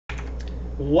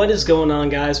What is going on,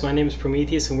 guys? My name is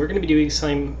Prometheus and we're going to be doing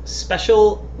something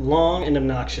special, long, and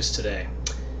obnoxious today.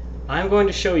 I'm going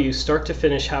to show you start to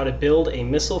finish how to build a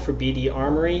missile for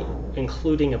BDArmory,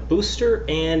 including a booster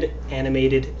and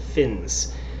animated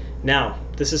fins. Now,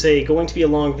 this is going to be a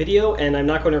long video and I'm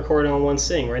not going to record it on one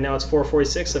sitting. Right now it's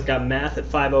 4:46, I've got math at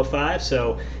 5:05,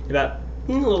 so about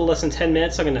a little less than 10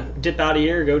 minutes I'm going to dip out of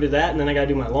here, go do that, and then I got to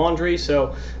do my laundry.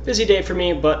 So busy day for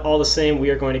me, but all the same we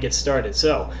are going to get started.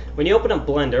 So when you open up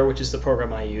Blender, which is the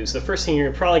program I use, the first thing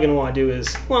you're probably going to want to do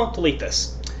is, well, delete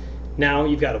this. Now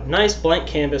you've got a nice blank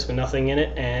canvas with nothing in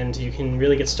it and you can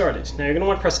really get started. Now you're going to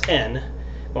want to press N.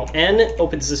 Well, N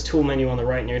opens this tool menu on the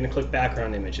right and you're going to click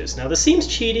background images. Now this seems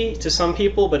cheaty to some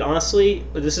people, but honestly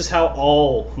this is how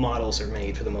all models are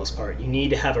made for the most part. You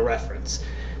need to have a reference.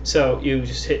 So you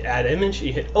just hit add image,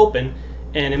 you hit open,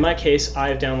 and in my case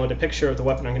I've downloaded a picture of the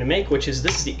weapon I'm going to make, which is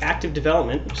this is the active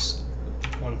development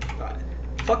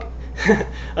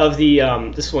of the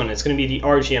this one. It's going to be the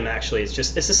RGM. Actually it's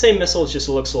the same missile, it's just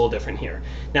it looks a little different here.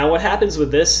 Now what happens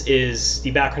with this is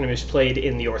the background image played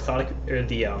in the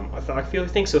orthographic view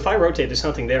thing. So if I rotate, there's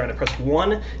nothing there, and I press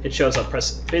 1, it shows up.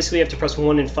 Basically you have to press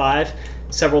 1 and 5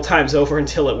 several times over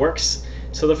until it works.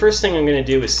 So the first thing I'm going to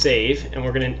do is save, and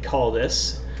we're going to call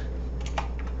this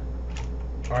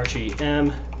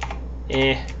RGM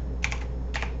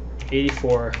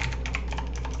 84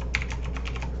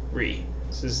 re.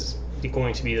 This is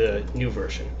going to be the new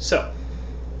version. So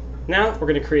now we're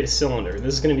going to create a cylinder.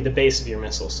 This is going to be the base of your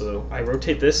missile. So I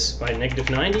rotate this by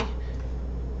 -90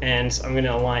 and I'm going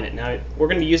to align it. Now we're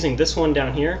going to be using this one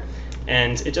down here,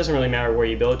 and it doesn't really matter where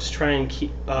you build it. Just try and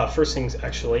keep first things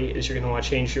actually is you're going to want to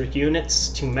change your units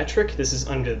to metric. This is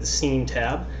under the scene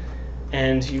tab,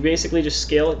 and you basically just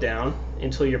scale it down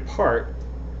until your part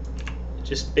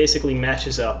just basically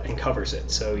matches up and covers it.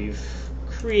 So you've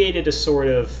created a sort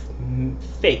of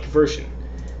fake version.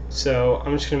 So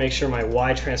I'm just going to make sure my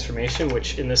Y transformation,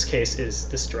 which in this case is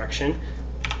this direction,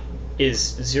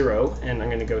 is 0, and I'm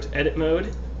going to go to edit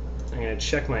mode. I'm going to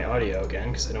check my audio again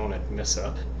because I don't want to mess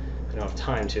up. I don't have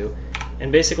time to.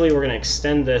 And basically we're going to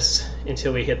extend this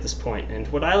until we hit this point. And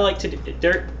what I like to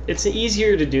do, it's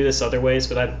easier to do this other ways,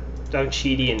 but I'm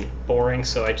cheaty and boring,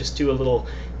 so I just do a little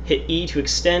hit E to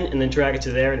extend and then drag it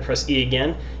to there and press E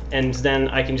again, and then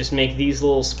I can just make these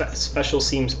little special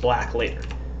seams black later.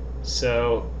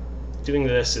 So doing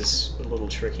this is a little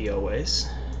tricky always.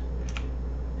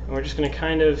 And we're just going to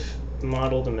kind of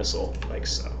model the missile like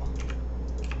so.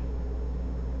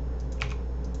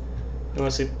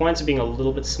 Honestly, it winds up being a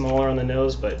little bit smaller on the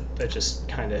nose, but that's just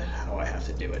kind of how I have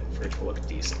to do it for it to look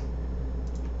decent.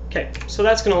 Okay, so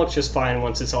that's going to look just fine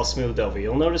once it's all smoothed over.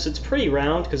 You'll notice it's pretty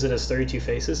round because it has 32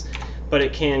 faces, but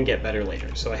it can get better later.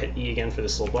 So I hit E again for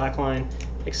this little black line,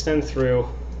 extend through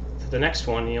to the next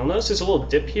one, and you'll notice there's a little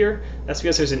dip here. That's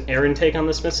because there's an air intake on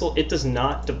this missile. It does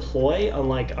not deploy,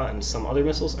 unlike on some other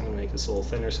missiles. I'm going to make this a little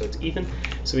thinner so it's even,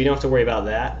 so we don't have to worry about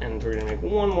that. And we're going to make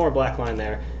one more black line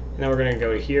there, and then we're going to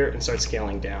go here and start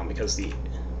scaling down because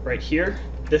right here,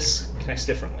 this connects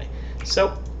differently.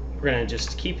 So we're going to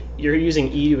just you're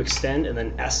using E to extend and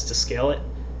then S to scale it,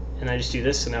 and I just do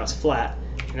this, so now it's flat.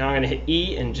 And now I'm going to hit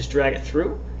E and just drag it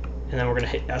through, and then we're going to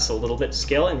hit S a little bit,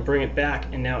 scale it, and bring it back,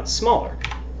 and now it's smaller.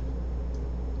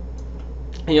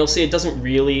 And you'll see it doesn't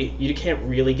really, you can't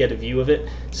really get a view of it,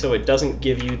 so it doesn't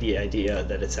give you the idea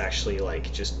that it's actually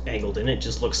like just angled in. It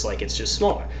just looks like it's just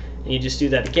smaller. And you just do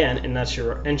that again, and that's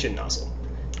your engine nozzle.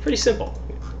 Pretty simple.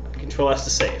 Control S to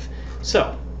save.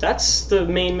 So that's the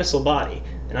main missile body.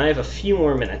 And I have a few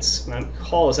more minutes. My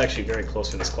call is actually very close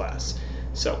for this class.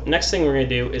 So next thing we're going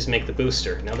to do is make the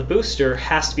booster. Now the booster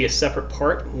has to be a separate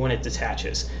part when it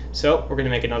detaches. So we're going to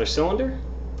make another cylinder,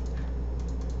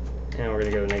 and we're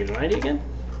going to go to -90 again,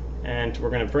 and we're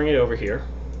going to bring it over here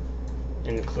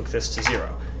and click this to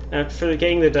 0. Now for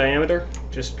getting the diameter,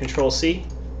 just Control C,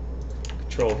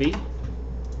 Control V.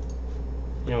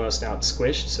 You'll notice now it's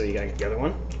squished, so you got to get the other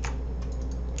one.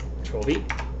 Control V.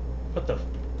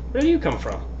 Where do you come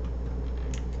from?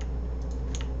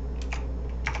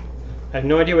 I have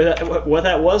no idea what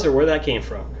that was or where that came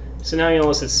from. So now you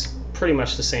notice it's pretty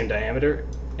much the same diameter,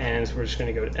 and we're just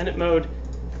going to go to edit mode,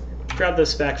 grab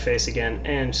this back face again,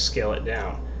 and scale it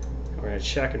down. We're going to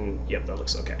check, and yep, that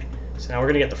looks okay. So now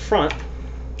we're going to get the front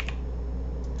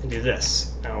and do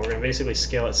this. Now we're going to basically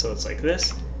scale it so it's like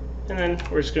this, and then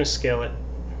we're just going to scale it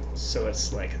so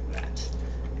it's like that.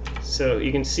 So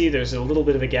you can see there's a little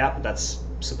bit of a gap, but that's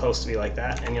supposed to be like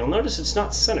that, and you'll notice it's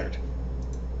not centered.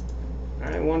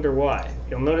 I wonder why.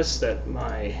 You'll notice that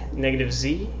my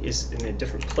 -Z is in a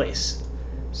different place.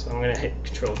 So I'm going to hit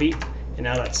Control V, and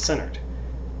now that's centered.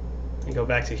 And go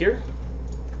back to here,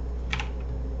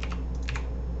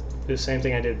 Do the same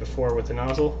thing I did before with the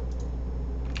nozzle.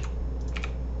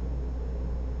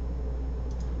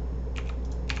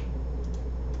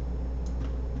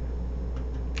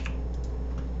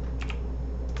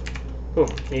 Boom,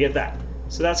 you get that.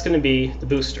 So that's going to be the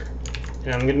booster.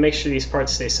 And I'm going to make sure these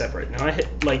parts stay separate. Now I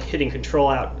like hitting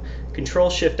Control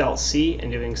Shift Alt C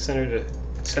and doing center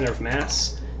of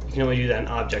mass. You can only do that in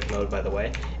object mode, by the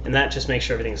way, and that just makes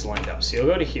sure everything's lined up. So you'll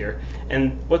go to here,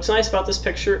 and what's nice about this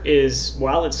picture is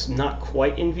while it's not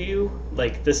quite in view,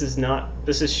 like this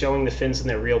is showing the fins in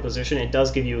their real position, it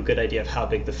does give you a good idea of how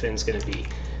big the fin's going to be.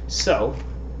 So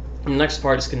the next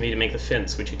part is going to be to make the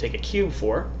fins, which you take a cube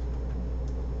for,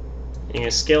 and you're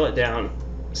going to scale it down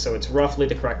so it's roughly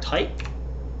the correct height,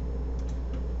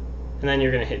 and then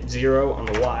you're going to hit 0 on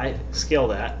the Y, scale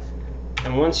that.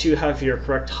 And once you have your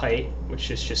correct height, which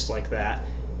is just like that,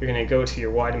 you're going to go to your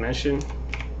Y dimension.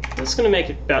 That's going to make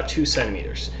it about 2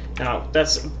 centimeters. Now,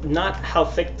 that's not how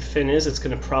thick the fin is. It's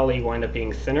going to probably wind up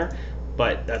being thinner,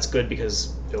 but that's good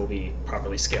because it will be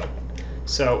properly scaled.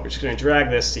 So we're just going to drag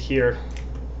this to here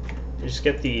and just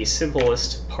get the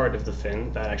simplest part of the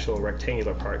fin, that actual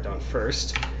rectangular part, done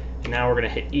first. And now we're going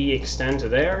to hit E, extend to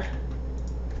there.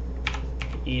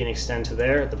 E and extend to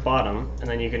there at the bottom, and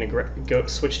then you're going to go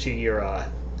switch to your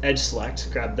edge select,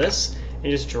 grab this,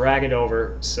 and just drag it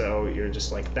over so you're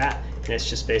just like that, and it's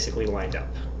just basically lined up.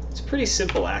 It's pretty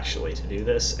simple actually to do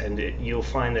this, and you'll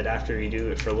find that after you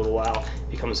do it for a little while, it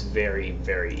becomes very,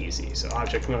 very easy. So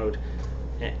object mode,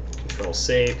 Control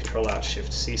Save, Control Alt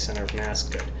Shift C, center of mass,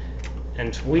 good.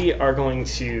 And we are going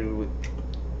to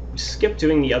skip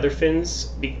doing the other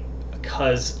fins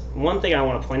because one thing I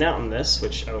want to point out in this,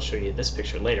 which I will show you this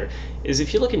picture later, is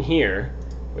if you look in here,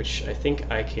 which I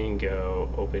think I can go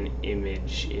open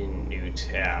image in new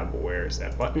tab. Where's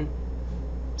that button?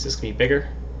 Is this going to be bigger?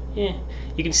 Yeah.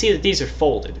 You can see that these are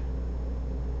folded.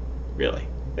 Really,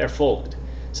 they're folded.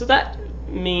 So that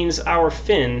means our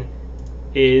fin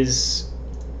is,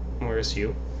 where's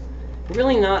you?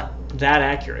 Really not that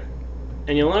accurate.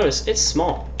 And you'll notice it's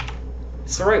small.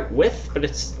 It's the right width, but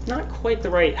it's not quite the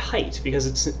right height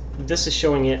because this is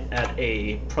showing it at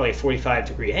probably a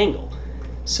 45-degree angle.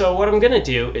 So what I'm going to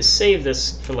do is save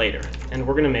this for later, and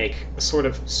we're going to make a sort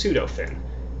of pseudo fin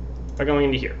by going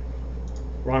into here.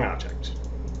 Wrong object.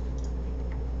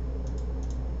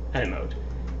 Edit mode.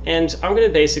 And I'm going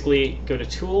to basically go to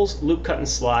Tools, Loop, Cut, and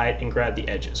Slide, and grab the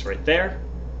edges right there.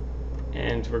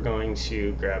 And we're going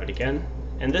to grab it again.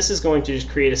 And this is going to just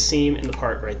create a seam in the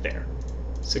part right there.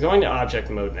 So going to object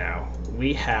mode now,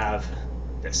 we have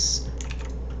this.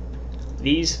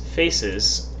 These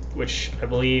faces, which I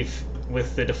believe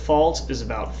with the default is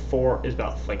about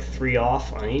like 3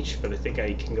 off on each, but I think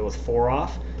I can go with 4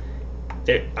 off.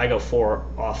 I go 4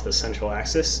 off the central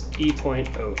axis.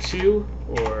 E.02,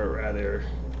 or rather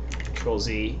Control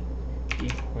Z,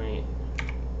 E.05.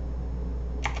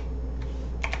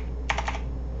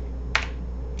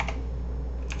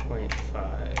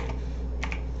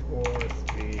 4,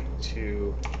 3,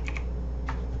 2.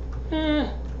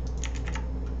 I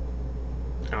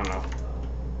don't know.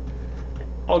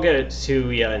 I'll get it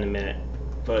to you in a minute,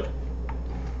 but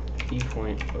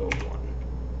E.01,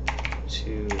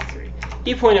 2, 3.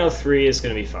 E.03 is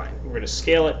going to be fine. We're going to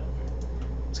scale it.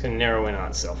 It's going to narrow in on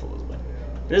itself a little bit.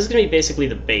 And this is going to be basically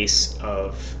the base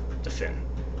of the fin.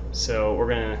 So we're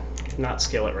going to not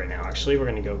scale it right now. Actually, we're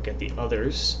going to go get the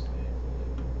others.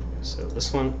 So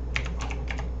this one,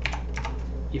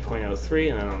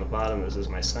 E.03, and then on the bottom, this is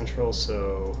my central.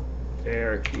 So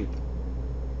there,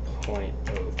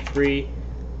 E.03.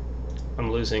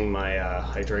 I'm losing my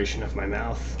hydration of my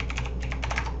mouth.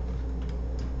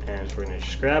 And we're going to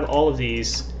just grab all of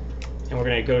these, and we're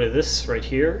going to go to this right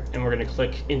here, and we're going to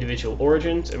click individual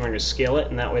origins, and we're going to scale it,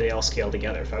 and that way they all scale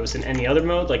together. If I was in any other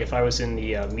mode, like if I was in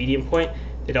the medium point,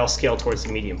 they'd all scale towards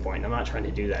the medium point. I'm not trying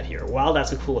to do that here. While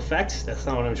that's a cool effect, that's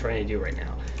not what I'm trying to do right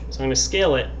now. So I'm going to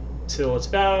scale it till it's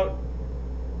about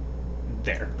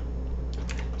there.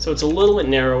 So it's a little bit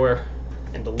narrower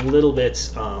and a little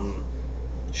bit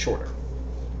shorter.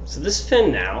 So this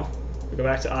fin now, we go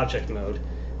back to object mode,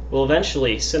 will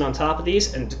eventually sit on top of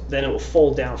these, and then it will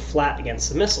fold down flat against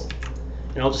the missile.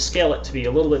 And I'll just scale it to be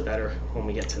a little bit better when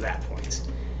we get to that point.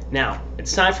 Now,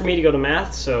 it's time for me to go to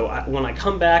math, so when I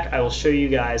come back, I will show you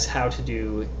guys how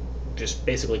to just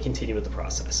basically continue with the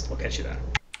process. I'll catch you then.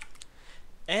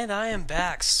 And I am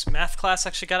back. Math class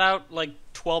actually got out like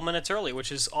 12 minutes early,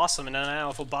 which is awesome, and then I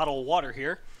have a bottle of water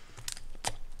here.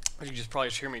 You can just probably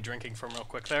hear me drinking from real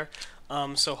quick there.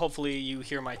 So hopefully you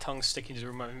hear my tongue sticking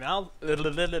to my mouth.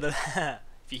 If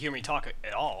you hear me talk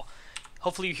at all.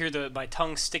 Hopefully you hear my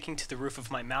tongue sticking to the roof of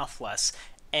my mouth less.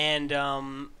 And,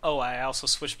 oh, I also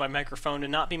switched my microphone to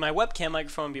not be my webcam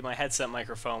microphone, be my headset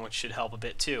microphone, which should help a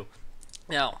bit too.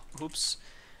 Now, oops.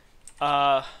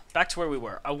 Back to where we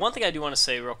were. One thing I do want to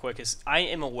say real quick is I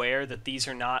am aware that these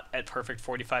are not at perfect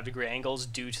 45-degree angles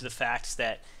due to the fact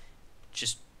that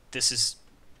just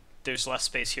there's less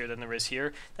space here than there is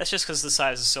here. That's just because of the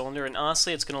size of the cylinder, and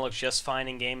honestly, it's going to look just fine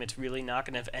in game. It's really not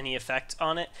going to have any effect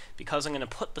on it because I'm going to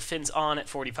put the fins on at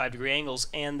 45-degree angles,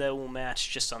 and they will match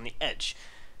just on the edge.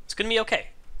 It's going to be okay.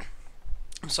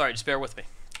 I'm sorry, just bear with me.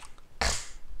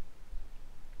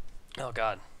 Oh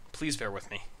god, please bear with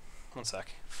me. One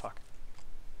sec. Fuck.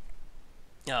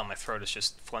 Oh, my throat is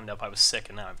just phlegmed up. I was sick,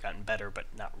 and now I've gotten better, but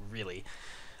not really.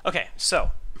 Okay,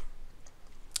 so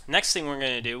next thing we're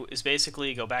going to do is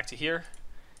basically go back to here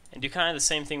and do kind of the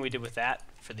same thing we did with that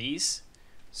for these.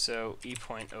 So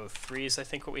E.03 is I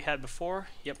think what we had before.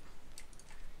 Yep.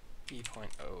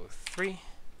 E.03.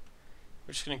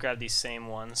 We're just going to grab these same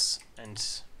ones and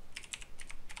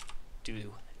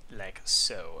do like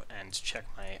so and check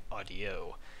my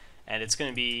audio. And it's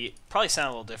going to be probably sound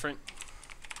a little different.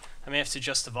 I may have to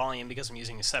adjust the volume because I'm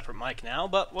using a separate mic now,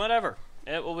 but whatever.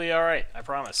 It will be alright, I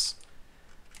promise.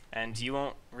 And you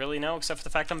won't really know except for the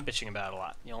fact I'm bitching about it a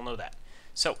lot. You'll know that.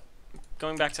 So,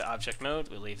 going back to object mode,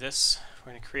 we leave this.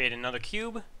 We're going to create another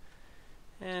cube.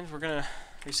 And we're going to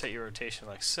reset your rotation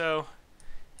like so.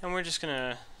 And we're just going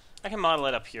to... I can model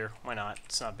it up here. Why not?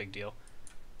 It's not a big deal.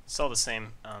 It's all the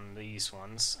same on these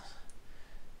ones.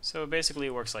 So basically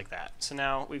it works like that. So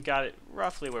now we've got it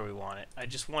roughly where we want it. I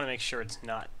just want to make sure it's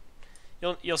not...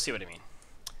 You'll see what I mean.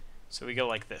 So we go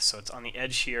like this. So it's on the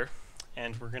edge here.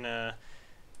 And we're going to...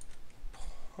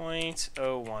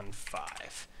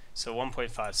 0.015. So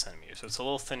 1.5 centimeters. So it's a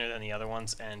little thinner than the other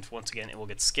ones, and once again it will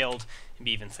get scaled and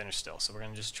be even thinner still. So we're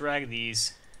going to just drag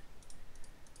these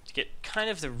to get kind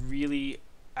of the really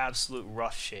absolute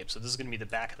rough shape. So this is going to be the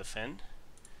back of the fin.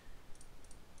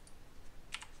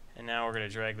 And now we're going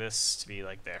to drag this to be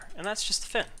like there. And that's just the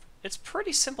fin. It's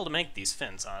pretty simple to make these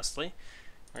fins, honestly.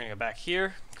 We're going to go back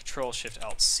here,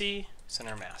 Control-Shift-Alt-C,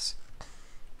 center mass.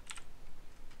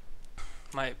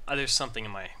 There's something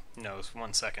in my nose.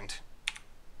 1 second.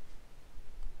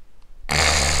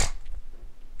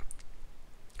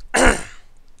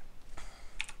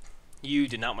 You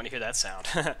did not want to hear that sound.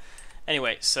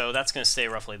 Anyway, so that's going to stay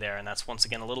roughly there, and that's once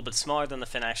again a little bit smaller than the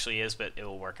fin actually is, but it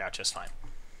will work out just fine.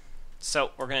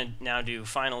 So we're going to now do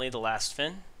finally the last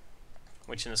fin,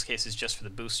 which in this case is just for the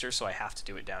booster, so I have to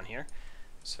do it down here.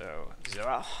 So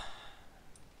 0.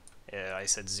 Yeah, I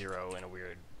said 0 in a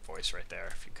weird voice right there,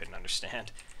 if you couldn't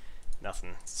understand.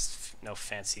 Nothing, no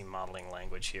fancy modeling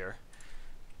language here.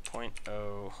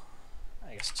 0.0,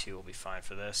 I guess 2 will be fine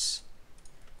for this.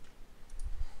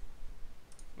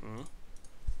 And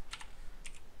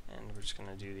we're just going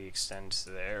to do the extend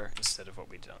there instead of what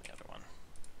we did on the other one.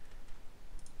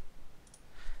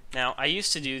 Now, I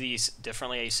used to do these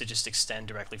differently. I used to just extend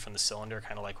directly from the cylinder,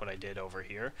 kind of like what I did over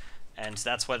here. And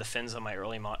that's why the fins on my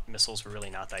early missiles were really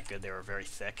not that good. They were very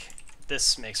thick.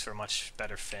 This makes for a much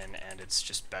better fin, and it's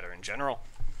just better in general.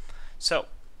 So,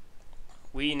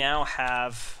 we now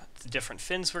have the different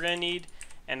fins we're going to need,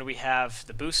 and we have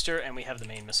the booster, and we have the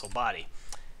main missile body.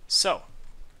 So,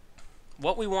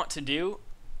 what we want to do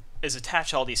is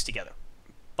attach all these together.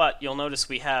 But you'll notice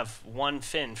we have one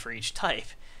fin for each type,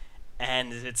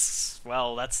 and it's,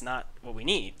 well, that's not what we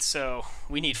need. So,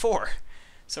 we need 4.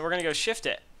 So we're going to go shift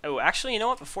it. Oh, actually, you know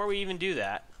what? Before we even do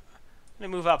that, I'm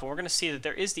going to move up, and we're going to see that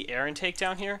there is the air intake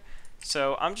down here.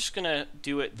 So I'm just going to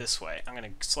do it this way. I'm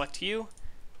going to select you,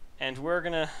 and we're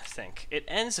going to think. It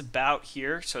ends about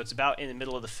here, so it's about in the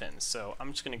middle of the fins. So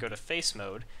I'm just going to go to face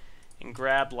mode and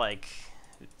grab like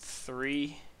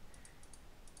 3.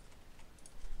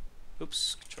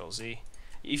 Oops, Control Z.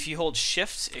 If you hold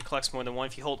Shift, it collects more than 1.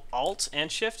 If you hold Alt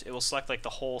and Shift, it will select like the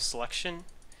whole selection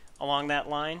along that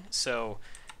line. So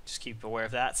just keep aware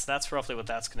of that. So that's roughly what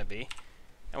that's going to be.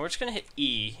 And we're just going to hit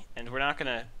E, and we're not going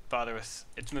to bother with,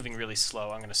 it's moving really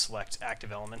slow. I'm going to select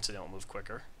active element so it won't move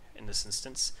quicker in this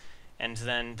instance. And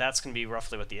then that's going to be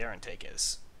roughly what the air intake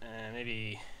is. And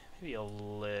maybe a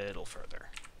little further.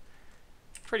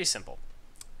 Pretty simple.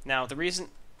 Now the reason,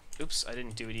 oops, I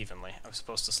didn't do it evenly. I was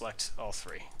supposed to select all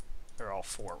 3, or all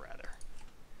 4 rather.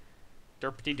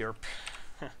 Derpity derp.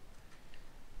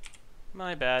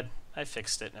 My bad. I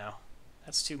fixed it now.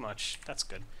 That's too much. That's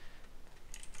good.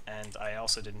 And I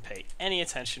also didn't pay any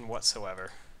attention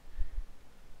whatsoever.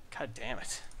 God damn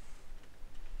it.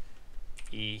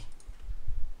 E.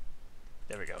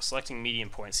 There we go. Selecting medium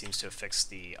point seems to have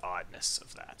fixed the oddness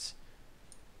of that.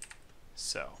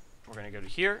 So, we're going to go to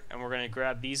here, and we're going to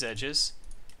grab these edges.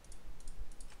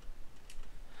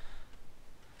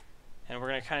 And we're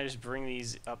going to kind of just bring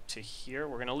these up to here.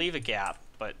 We're going to leave a gap,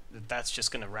 but that's just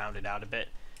going to round it out a bit.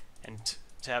 And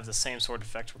to have the same sort of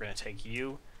effect, we're going to take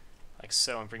U, like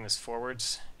so, and bring this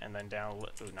forwards, and then down,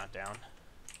 ooh, not down.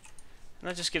 And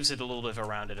that just gives it a little bit of a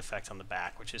rounded effect on the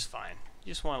back, which is fine.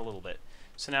 You just want a little bit.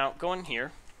 So now, go in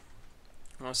here.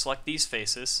 I'm going to select these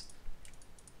faces.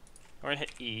 We're going to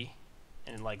hit E,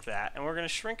 and like that. And we're going to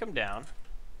shrink them down,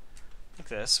 like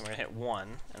this. And we're going to hit 1,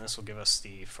 and this will give us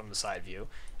the from the side view.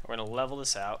 And we're going to level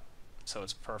this out, so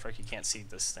it's perfect. You can't see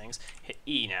these things. Hit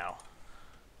E now.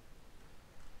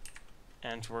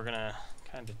 And we're going to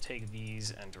kind of take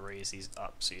these and raise these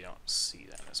up so you don't see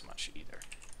them as much either.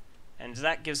 And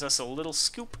that gives us a little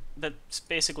scoop that's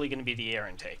basically going to be the air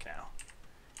intake now.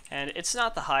 And it's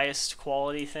not the highest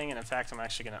quality thing, and in fact I'm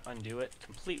actually going to undo it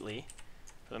completely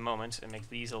for the moment and make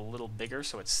these a little bigger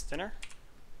so it's thinner.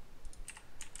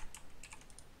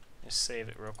 Just save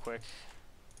it real quick.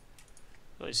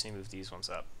 Really just need to move these ones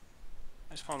up.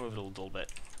 I just want to move it a little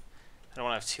bit. I don't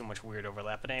want to have too much weird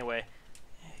overlap, but anyway,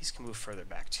 these can move further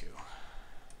back too.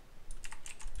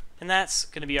 And that's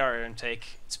going to be our air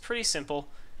intake. It's pretty simple,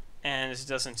 and it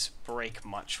doesn't break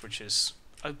much, which is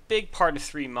a big part of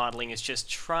 3D modeling, is just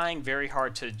trying very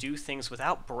hard to do things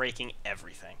without breaking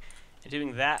everything. And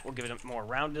doing that will give it a more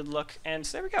rounded look, and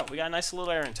there we go. We got a nice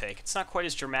little air intake. It's not quite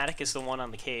as dramatic as the one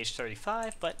on the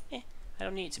KH35, but I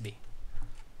don't need it to be.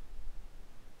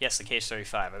 Yes, the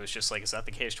KH35. I was just like, is that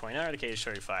the KH29 or the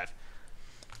KH35?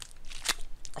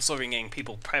 Also been getting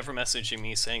people private messaging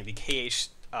me saying the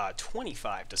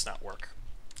KH25 does not work.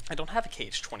 I don't have a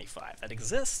KH25. That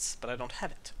exists, but I don't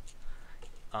have it.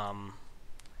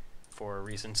 For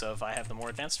reasons of I have the more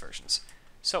advanced versions.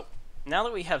 So, now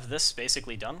that we have this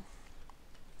basically done,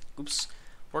 oops,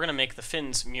 we're going to make the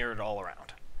fins mirrored all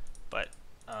around. But,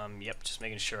 yep, just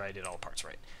making sure I did all the parts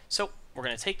right. So, we're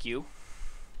going to take U,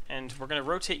 and we're going to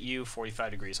rotate U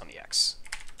 45 degrees on the X.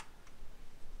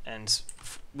 And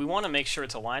we want to make sure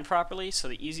it's aligned properly, so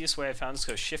the easiest way I found is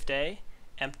go Shift A,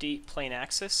 empty plane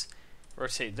axis,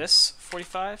 rotate this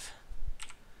 45,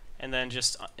 and then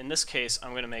just in this case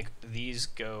I'm going to make these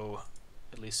go,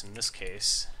 at least in this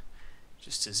case,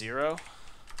 just to 0.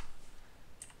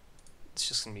 It's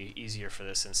just going to be easier for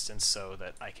this instance so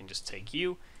that I can just take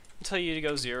U and tell you to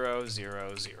go 0,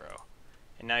 0, 0.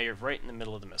 And now you're right in the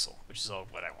middle of the missile, which is all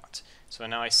what I want. So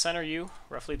now I center you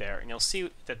roughly there, and you'll see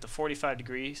that the 45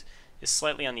 degrees is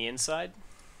slightly on the inside.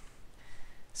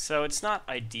 So it's not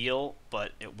ideal,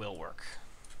 but it will work.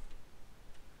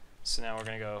 So now we're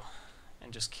going to go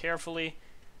and just carefully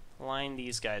line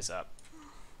these guys up.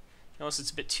 Notice it's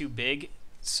a bit too big,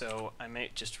 so I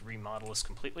might just remodel this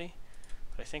completely.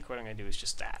 But I think what I'm going to do is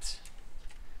just that.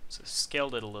 So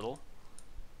scaled it a little.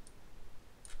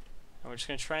 And we're just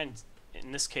going to try and,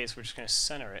 in this case, we're just going to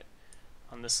center it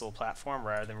on this little platform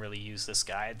rather than really use this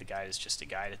guide. The guide is just a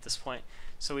guide at this point.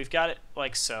 So we've got it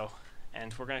like so,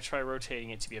 and we're going to try rotating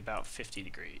it to be about 50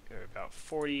 degrees, or about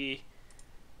 40,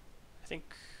 I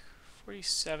think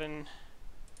 47,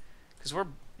 because we're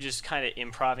just kind of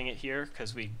improvising it here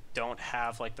because we don't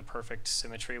have like the perfect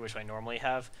symmetry, which I normally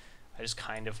have. I just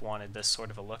kind of wanted this sort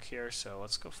of a look here, so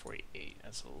let's go 48.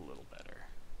 That's a little better.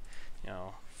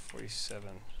 47.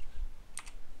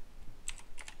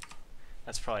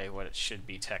 That's probably what it should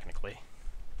be technically.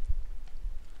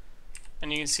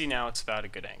 And you can see now it's about a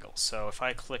good angle. So if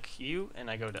I click U and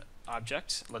I go to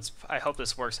Object, I hope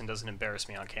this works and doesn't embarrass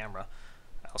me on camera.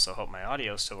 I also hope my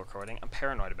audio is still recording. I'm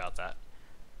paranoid about that.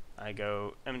 I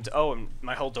go, and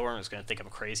my whole dorm is going to think I'm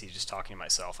crazy just talking to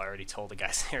myself. I already told the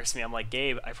guys nearest me. I'm like,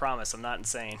 Gabe, I promise, I'm not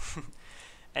insane.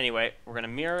 Anyway, we're going to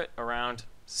mirror it around the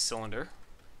cylinder.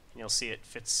 And you'll see it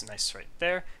fits nice right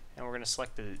there. And we're going to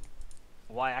select the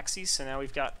Y-axis, so now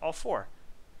we've got all 4.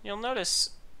 You'll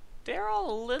notice they're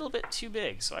all a little bit too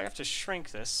big, so I have to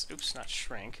shrink this. Oops, not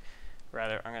shrink.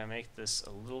 Rather, I'm going to make this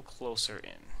a little closer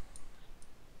in.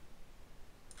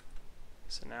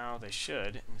 So now they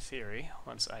should, in theory,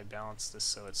 once I balance this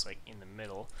so it's like in the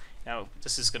middle. Now,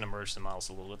 this is going to merge the models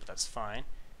a little bit, but that's fine.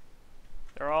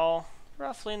 They're all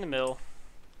roughly in the middle.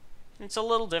 It's a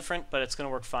little different, but it's going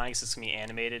to work fine because it's going to be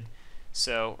animated.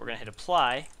 So we're going to hit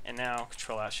Apply, and now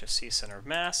Control-Alt-Shift-C, center of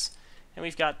mass, and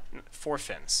we've got 4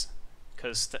 fins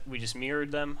because we just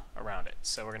mirrored them around it.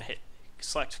 So we're going to hit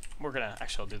Select. We're going to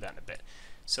actually I'll do that in a bit.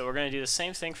 So we're going to do the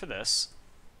same thing for this.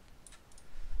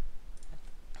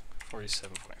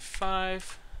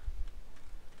 47.5,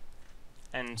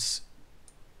 and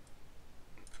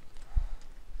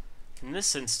in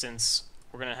this instance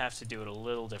we're going to have to do it a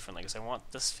little differently because I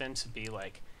want this fin to be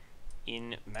like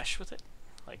in mesh with it,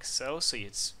 like so. So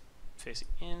it's facing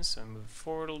in, so I move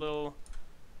forward a little,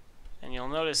 And you'll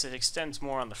notice it extends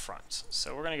more on the front.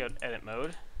 So we're going to go to edit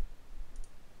mode.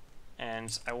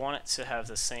 And I want it to have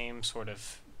the same sort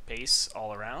of base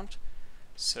all around.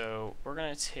 So we're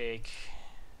going to take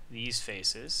these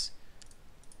faces.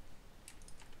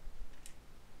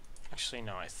 Actually,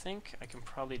 no, I think I can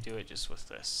probably do it just with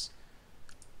this.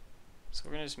 So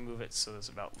we're going to just move it so it's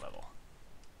about level.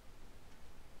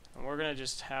 And we're going to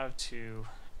just have to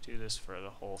do this for the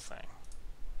whole thing.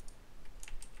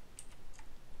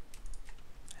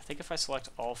 I think if I select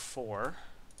all four,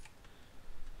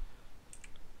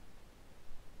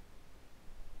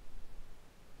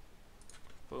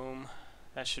 boom,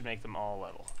 that should make them all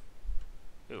level.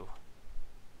 Ooh.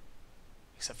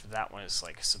 Except for that one is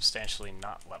like substantially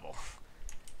not level.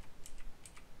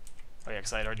 Oh yeah,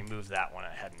 because I had already moved that one,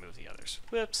 I hadn't moved the others.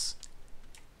 Whoops.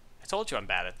 I told you I'm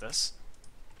bad at this.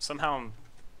 Somehow I'm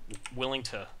willing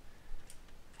to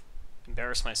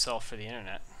embarrass myself for the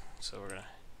internet. So we're gonna,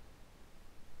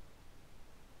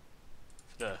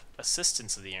 for the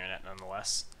assistance of the internet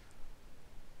nonetheless.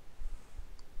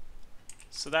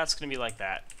 So that's going to be like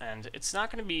that, and it's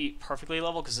not going to be perfectly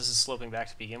level because this is sloping back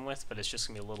to begin with, but it's just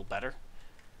going to be a little better.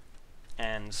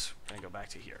 And we're going to go back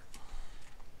to here.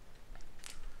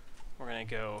 We're going to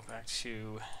go back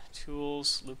to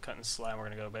Tools, Loop Cut and Slide. We're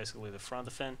going to go basically the front of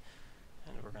the fin,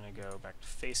 and we're going to go back to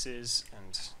Faces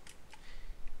and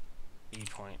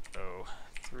E.03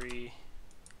 and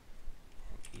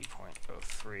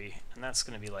E.03, and that's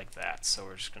going to be like that. So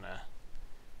we're just going to,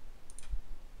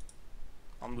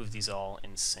 I'll move these all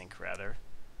in sync rather.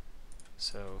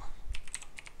 So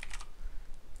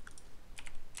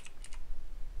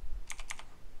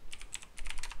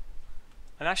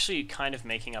I'm actually kind of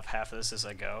making up half of this as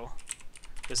I go,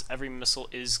 because every missile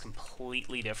is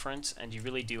completely different and you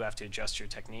really do have to adjust your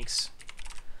techniques.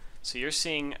 So you're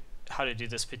seeing how to do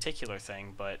this particular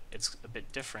thing, but it's a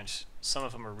bit different. Some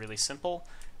of them are really simple.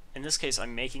 In this case,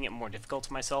 I'm making it more difficult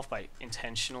to myself by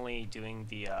intentionally doing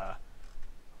the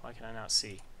why can I not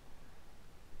see?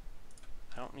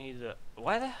 I don't need the...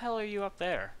 Why the hell are you up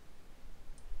there?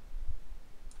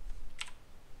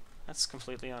 That's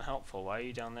completely unhelpful. Why are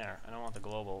you down there? I don't want the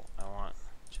global. I want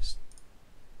just...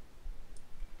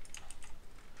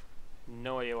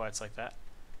 No idea why it's like that.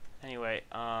 Anyway,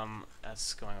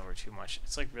 that's going over too much.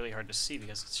 It's like really hard to see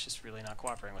because it's just really not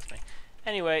cooperating with me.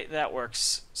 Anyway, that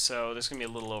works. So there's going to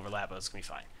be a little overlap, but it's going to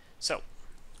be fine. So,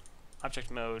 object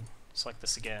mode, select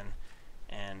this again.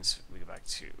 And we go back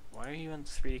to, why are you in the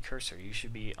 3D cursor? You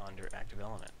should be under active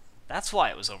element. That's why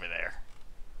it was over there.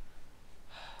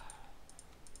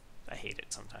 I hate it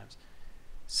sometimes.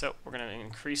 So we're going to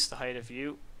increase the height of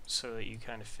you so that you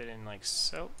kind of fit in like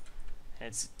so. And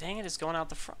it's, dang it, it's going out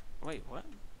the front. Wait, what?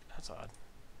 That's odd.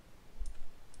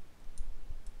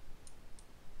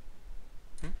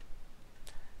 And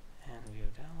we go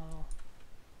down a little.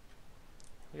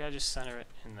 We gotta just center it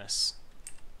in this.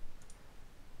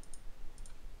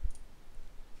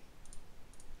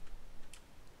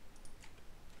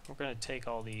 We're going to take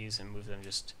all these and move them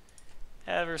just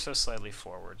ever so slightly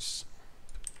forwards.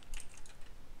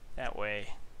 That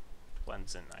way,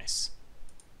 blends in nice.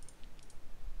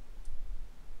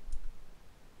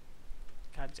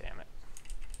 God damn it.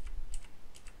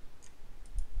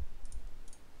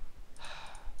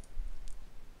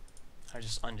 I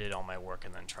just undid all my work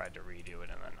and then tried to redo it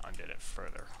and then undid it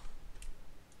further.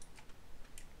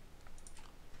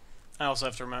 I also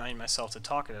have to remind myself to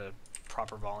talk at a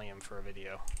proper volume for a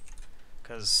video,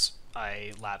 because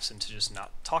I lapse into just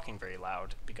not talking very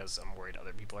loud because I'm worried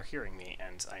other people are hearing me,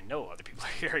 and I know other people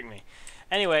are hearing me.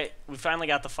 Anyway, we finally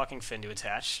got the fucking fin to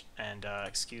attach, and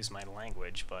excuse my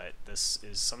language, but this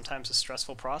is sometimes a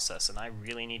stressful process, and I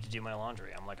really need to do my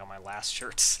laundry. I'm like on my last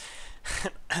shirts,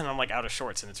 and I'm like out of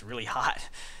shorts, and it's really hot.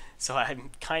 So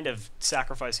I'm kind of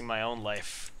sacrificing my own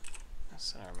life,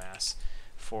 center mass,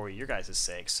 for your guys'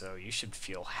 sake, so you should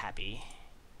feel happy.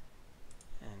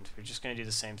 And we're just going to do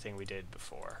the same thing we did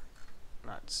before,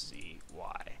 not Z,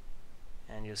 Y.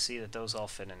 And you'll see that those all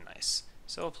fit in nice.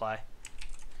 So apply.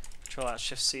 Control Alt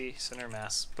Shift C, center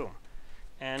mass, boom.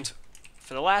 And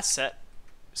for the last set,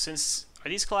 since, are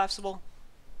these collapsible?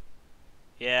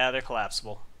 Yeah, they're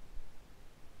collapsible.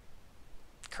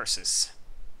 Curses.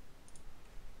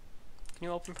 Can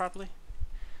you open properly?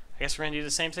 I guess we're going to do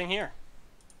the same thing here.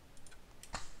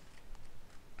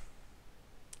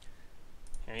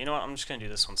 You know what, I'm just going to do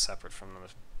this one separate from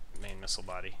the main missile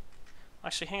body.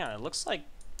 Actually, hang on, it looks like,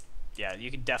 yeah, you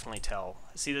can definitely tell.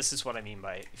 See, this is what I mean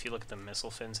by, if you look at the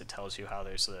missile fins, it tells you how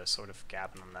there's a sort of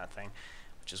gap in that thing,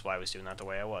 which is why I was doing that the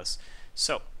way I was.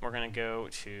 So, we're going to go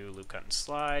to Loop Cut and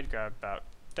Slide, grab about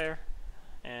there,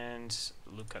 and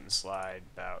Loop Cut and Slide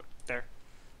about there.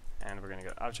 And we're going to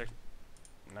go Object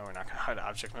no, we're not going to hide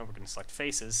object mode. We're going to select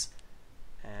faces,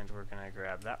 and we're going to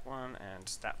grab that one and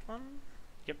that one.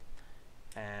 Yep.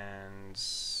 And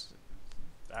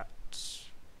that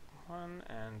one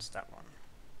and that one.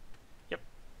 Yep.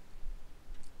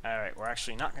 Alright, we're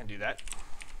actually not going to do that.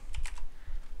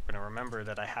 We're going to remember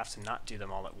that I have to not do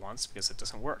them all at once because it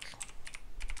doesn't work.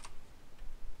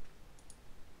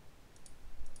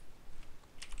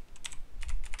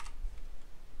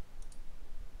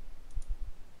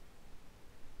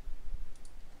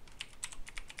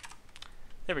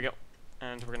 There we go.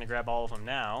 And we're going to grab all of them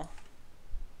now.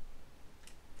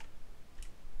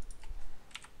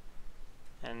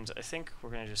 And I think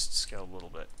we're going to just scale a little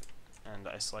bit. And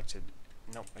I selected,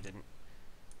 nope, I didn't.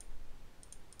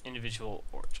 Individual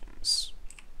origins.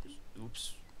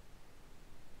 Oops.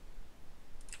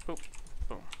 Boop.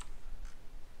 Boom.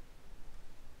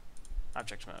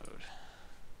 Object mode.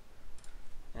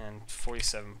 And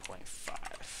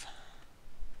 47.5.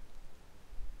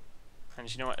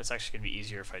 And you know what? It's actually going to be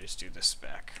easier if I just do this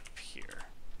back up here.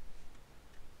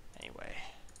 Anyway,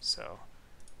 so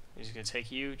I'm just going to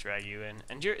take you, drag you in.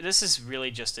 And this is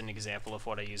really just an example of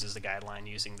what I use as the guideline,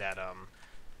 using that,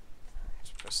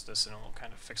 just press this and it'll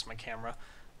kind of fix my camera.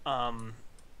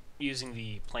 Using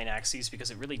the plane axes, because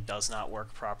it really does not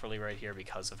work properly right here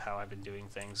because of how I've been doing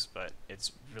things, but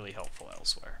it's really helpful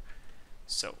elsewhere.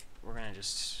 So we're going to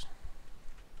just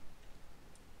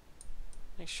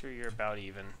make sure you're about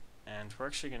even. And we're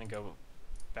actually going to go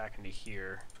back into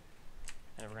here,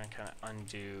 and we're going to kind of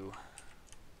undo.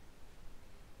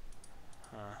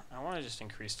 I want to just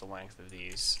increase the length of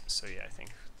these, so yeah, I think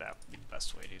that would be the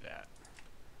best way to do that.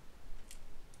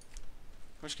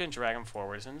 I'm just going to drag them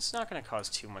forwards, and it's not going to cause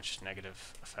too much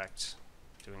negative effect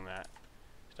doing that.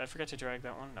 Did I forget to drag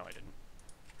that one? No, I didn't.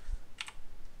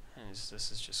 And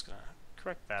this is just going to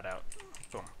correct that out.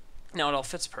 Boom. Now it all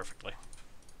fits perfectly.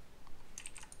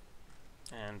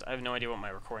 And I have no idea what my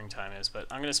recording time is, but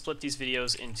I'm going to split these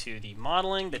videos into the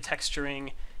modeling, the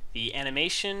texturing, the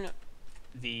animation,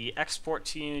 the export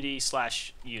to Unity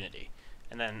 / Unity,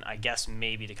 and then I guess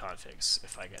maybe the configs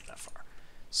if I get that far.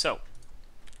 So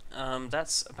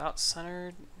that's about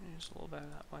centered. Just a little bit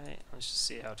that way. Let's just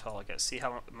see how tall it gets. See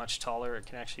how much taller it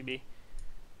can actually be.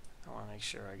 I want to make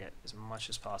sure I get as much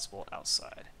as possible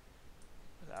outside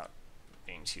without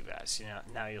being too bad. So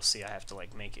now you'll see I have to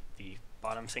like make it the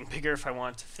bottom thing bigger if I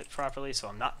want it to fit properly, so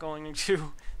I'm not going to.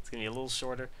 It's going to be a little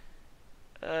shorter.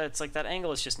 It's like that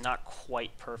angle is just not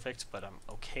quite perfect, but I'm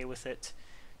okay with it.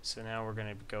 So now we're going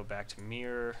to go back to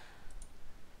mirror,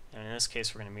 and in this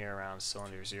case we're going to mirror around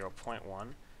cylinder 0.1, and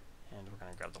we're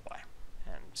going to grab the Y.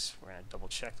 And we're going to double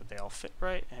check that they all fit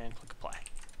right, and click apply.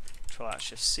 Control Alt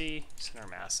Shift C, center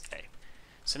mass A.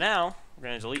 So now we're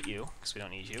going to delete you, because we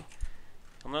don't need you.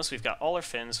 You'll notice we've got all our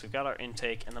fins, we've got our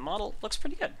intake, and the model looks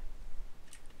pretty good.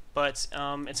 But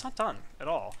it's not done at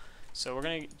all. So we're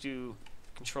going to do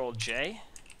Control J,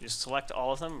 just select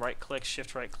all of them, right click,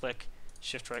 shift right click,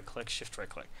 shift right click, shift right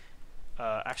click.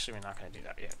 Actually, we're not going to do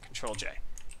that yet. Control J.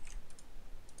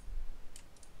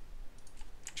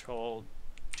 Control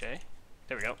J.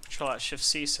 There we go. Control Alt Shift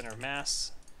C, center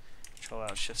mass. Control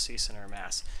Alt Shift C, center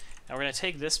mass. Now we're going to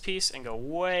take this piece and go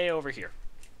way over here,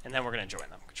 and then we're going to join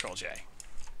them. Control J.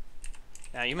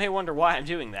 Now you may wonder why I'm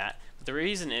doing that. But the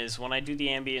reason is when I do the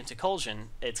ambient occlusion,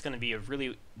 it's going to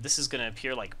be this is going to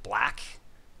appear like black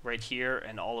right here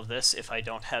and all of this if I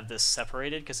don't have this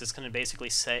separated, because it's going to basically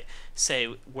say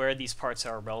where these parts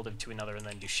are relative to another and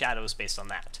then do shadows based on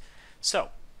that. So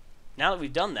now that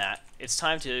we've done that, it's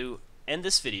time to end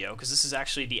this video, because this is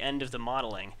actually the end of the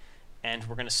modeling, and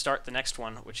we're going to start the next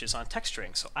one, which is on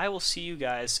texturing. So I will see you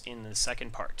guys in the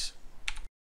second part.